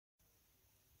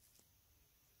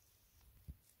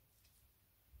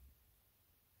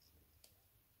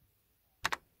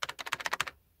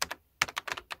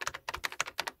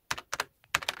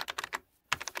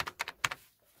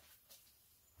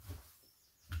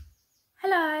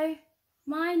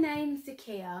My name's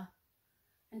Zakiyah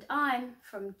and I'm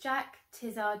from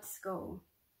Tizard School.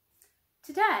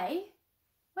 Today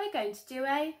we're going to do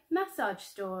a massage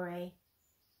story.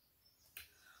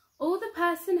 All the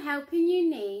person helping you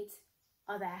need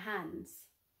are their hands.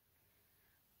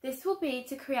 This will be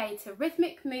to create a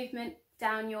rhythmic movement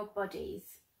down your bodies.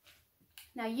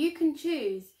 Now you can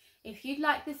choose if you'd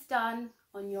like this done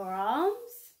on your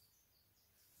arms,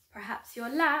 perhaps your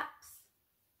laps,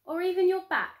 or even your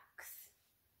backs.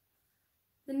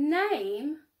 The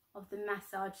name of the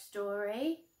massage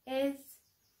story is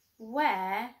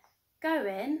We're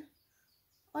Going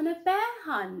on a Bear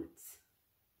Hunt.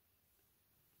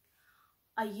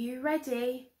 Are you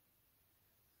ready?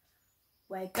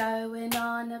 We're going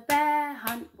on a bear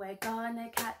hunt, we're gonna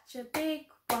catch a big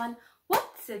one.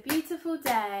 What's a beautiful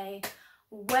day?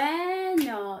 We're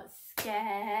not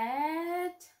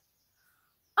scared.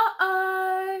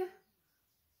 Uh-oh!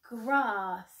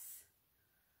 Grass.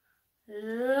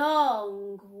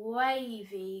 Long,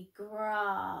 wavy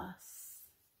grass.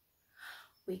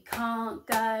 We can't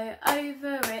go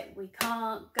over it, we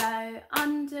can't go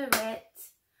under it.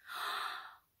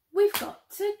 We've got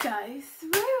to go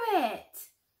through it.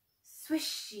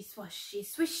 Swishy, swashy,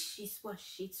 swishy,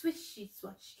 swashy, swishy,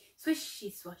 swashy,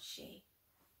 swishy, swashy.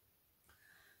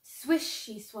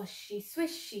 Swishy, swashy,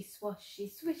 swishy, swashy,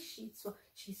 swishy,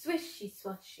 swashy, swishy,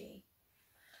 swashy.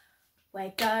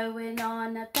 We're going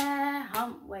on a bear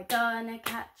hunt, we're gonna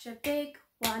catch a big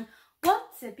one.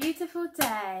 What a beautiful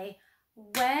day,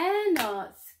 we're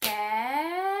not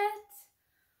scared.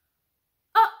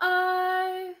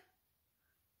 Uh-oh!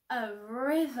 A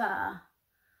river,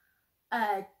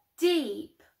 a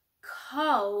deep,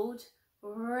 cold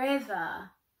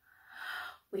river.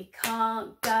 We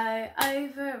can't go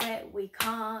over it, we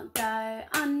can't go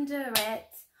under it.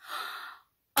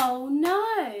 Oh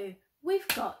no, we've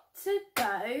got to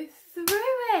go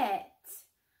through it.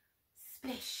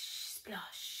 Splish,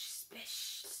 splosh,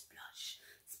 splish, splosh,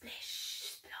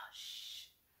 splish, splosh.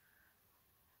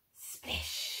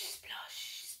 Splish,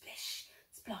 splosh, splish,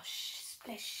 splosh,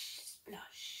 splish,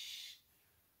 splosh.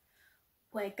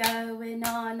 We're going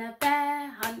on a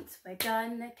bear hunt, we're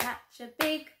gonna catch a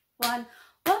big one.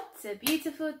 What a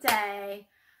beautiful day,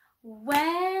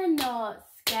 we're not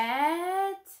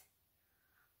scared.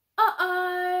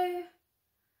 Uh-oh!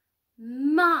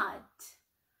 Mud.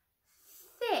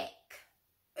 Thick,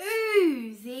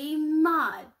 oozy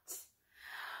mud.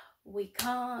 We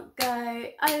can't go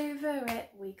over it,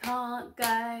 we can't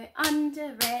go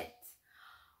under it.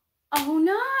 Oh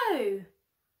no!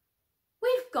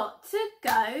 We've got to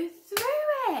go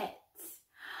through it.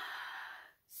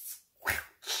 Squelch,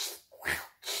 squelch,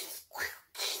 squelch,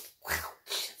 squelch,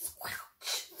 squelch, squelch.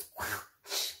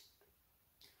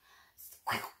 Squelch,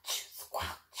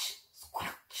 squelch, squelch, squelch,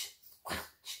 squelch,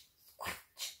 squelch.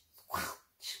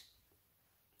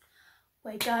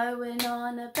 We're going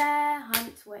on a bear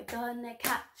hunt, we're gonna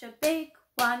catch a big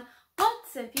one.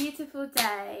 What's a beautiful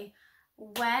day,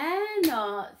 we're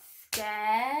not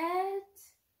scared.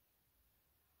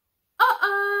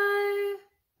 Uh-oh!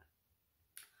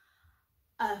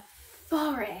 A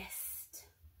forest.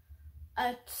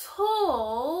 A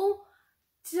tall,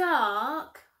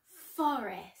 dark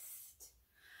forest.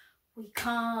 We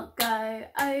can't go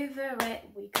over it,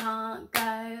 we can't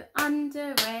go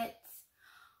under it.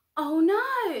 Oh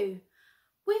no!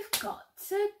 We've got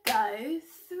to go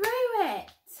through it.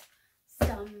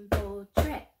 Stumble,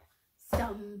 trip,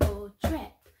 stumble,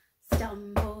 trip,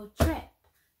 stumble, trip,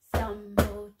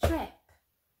 stumble, trip.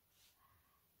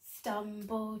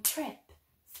 Stumble, trip,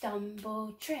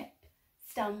 stumble, trip,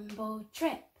 stumble,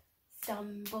 trip,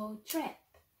 stumble, trip.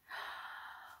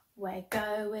 We're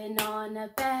going on a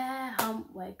bear hunt,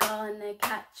 we're gonna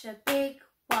catch a big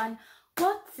one.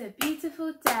 What's a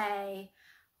beautiful day,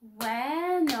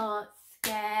 we're not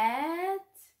scared.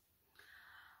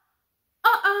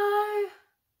 Uh-oh!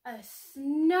 A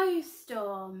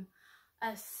snowstorm,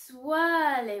 a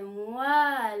swirling,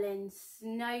 whirling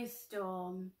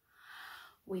snowstorm.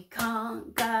 We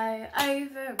can't go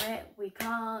over it, we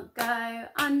can't go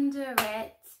under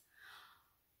it.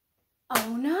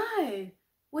 Oh no,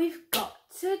 we've got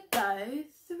to go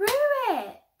through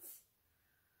it.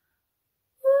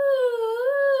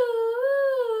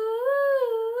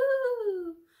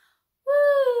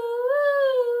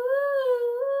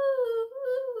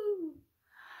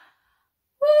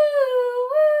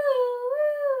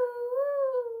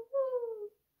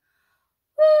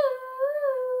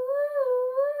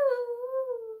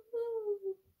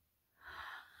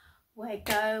 We're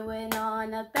going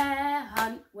on a bear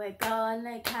hunt, we're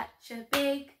gonna catch a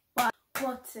big one.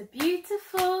 What a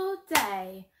beautiful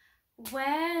day,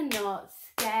 We're not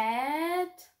scared.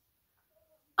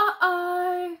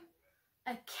 Uh-oh,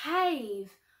 a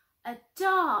cave, a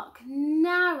dark,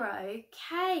 narrow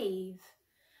cave.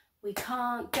 We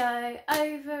can't go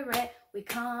over it, we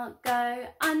can't go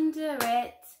under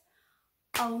it.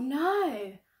 Oh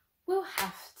no, we'll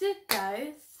have to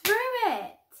go through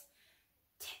it.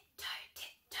 Tiptoe,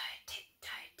 tiptoe,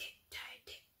 tiptoe, tiptoe,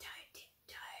 tiptoe,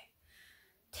 tiptoe.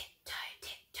 Tiptoe,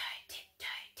 tiptoe,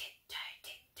 tiptoe, tiptoe,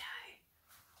 tiptoe.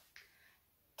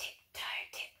 Tiptoe,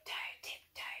 tiptoe,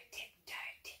 tiptoe,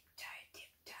 tiptoe, tiptoe,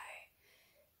 tiptoe.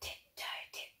 Tiptoe,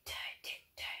 tiptoe,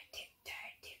 tiptoe, tiptoe,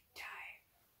 tiptoe.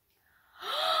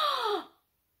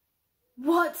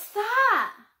 What's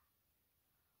that?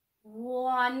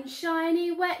 One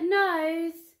shiny wet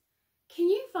nose. Can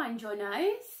you find your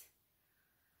nose?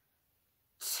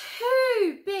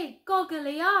 Two big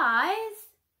goggly eyes.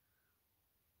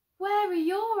 Where are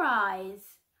your eyes?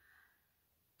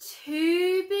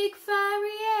 Two big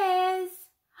furry ears.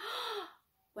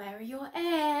 Where are your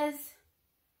ears?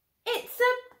 It's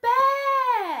a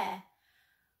bear.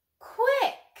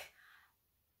 Quick,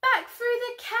 back through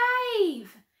the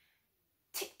cave.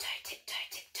 Tiptoe, tiptoe,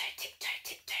 tiptoe, tiptoe,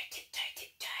 tiptoe, tiptoe,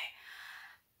 tiptoe.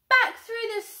 Back through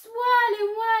the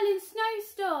swirling, whirling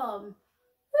snowstorm.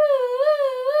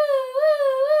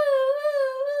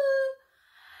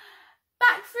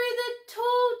 Back through the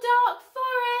tall, dark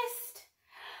forest.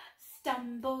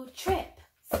 Stumble, trip,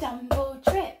 stumble,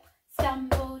 trip,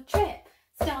 stumble, trip,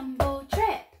 stumble,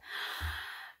 trip.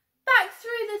 Back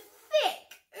through the thick,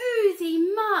 oozy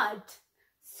mud.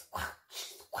 Squelch,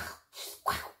 squelch,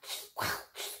 squelch,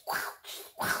 squelch, squelch,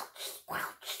 squelch,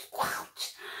 squelch, squelch.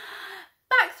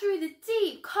 Back through the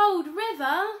deep, cold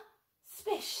river.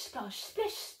 Splish, splosh,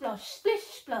 splish, splosh, splish,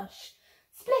 splosh.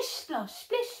 Splish, splosh,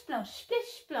 splish, splosh,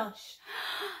 splish, splosh.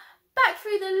 Back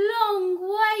through the long,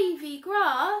 wavy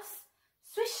grass.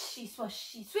 Swishy,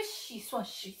 swashy, swishy,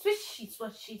 swashy, swishy,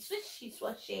 swashy, swishy,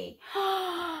 swashy.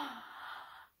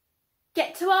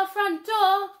 Get to our front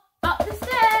door, up the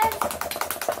stairs.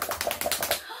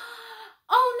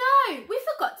 Oh no, we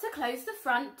forgot to close the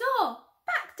front door.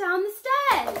 Back down the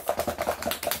stairs.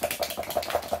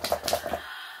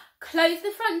 Close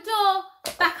the front door,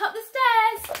 back up the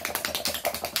stairs.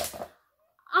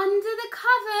 Under the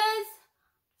covers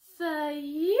for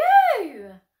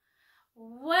you.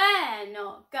 We're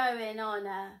not going on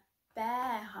a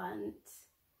bear hunt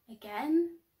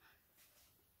again.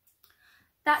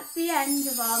 That's the end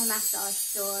of our massage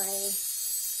story.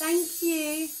 Thank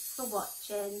you for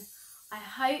watching. I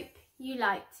hope you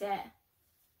liked it.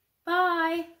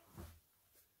 Bye.